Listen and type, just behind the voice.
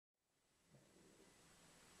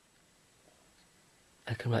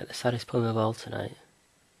I can write the saddest poem of all tonight.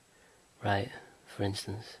 Write, for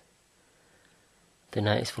instance, the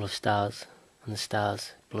night is full of stars, and the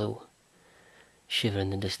stars, blue, shiver in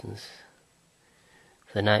the distance.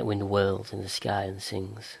 The night wind whirls in the sky and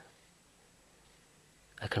sings.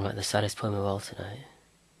 I can write the saddest poem of all tonight.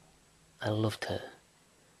 I loved her,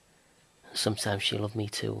 and sometimes she loved me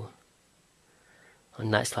too. On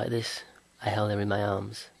nights like this, I held her in my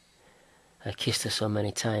arms. I kissed her so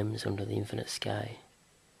many times under the infinite sky.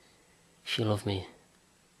 She loved me,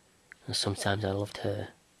 and sometimes I loved her.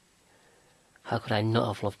 How could I not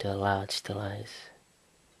have loved her large, still eyes?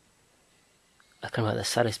 I can write the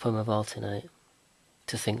saddest poem of all tonight.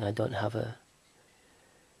 To think I don't have her.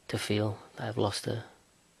 To feel that I've lost her.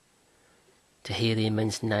 To hear the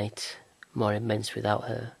immense night, more immense without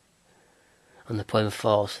her. And the poem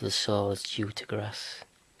falls to the soul as dew to grass.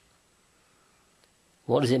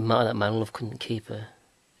 What does it matter that my love couldn't keep her?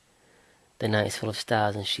 The night is full of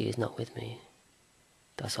stars and she is not with me.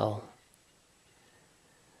 That's all.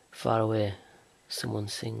 Far away, someone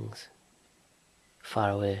sings. Far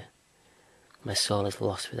away, my soul is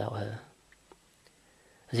lost without her.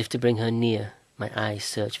 As if to bring her near, my eyes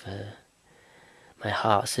search for her. My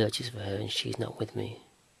heart searches for her and she's not with me.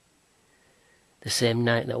 The same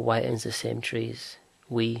night that whitens the same trees,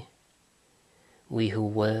 we who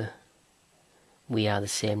were, we are the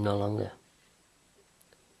same no longer.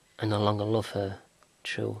 I no longer love her,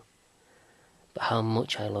 true, but how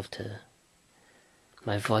much I loved her.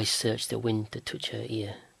 My voice searched the wind to touch her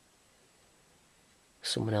ear.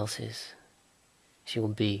 Someone else's. She will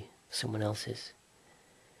be someone else's.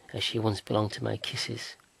 As she once belonged to my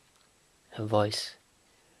kisses. Her voice,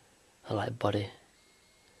 her light body,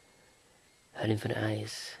 her infinite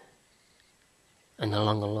eyes. I no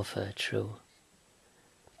longer love her, true,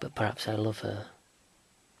 but perhaps I love her.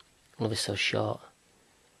 Love is so short,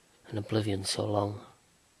 and oblivion so long.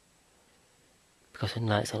 Because on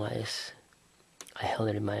nights like this, I held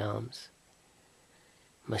her in my arms.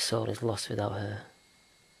 My soul is lost without her.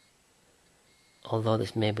 Although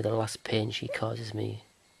this may be the last pain she causes me,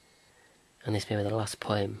 and this may be the last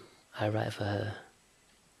poem I write for her.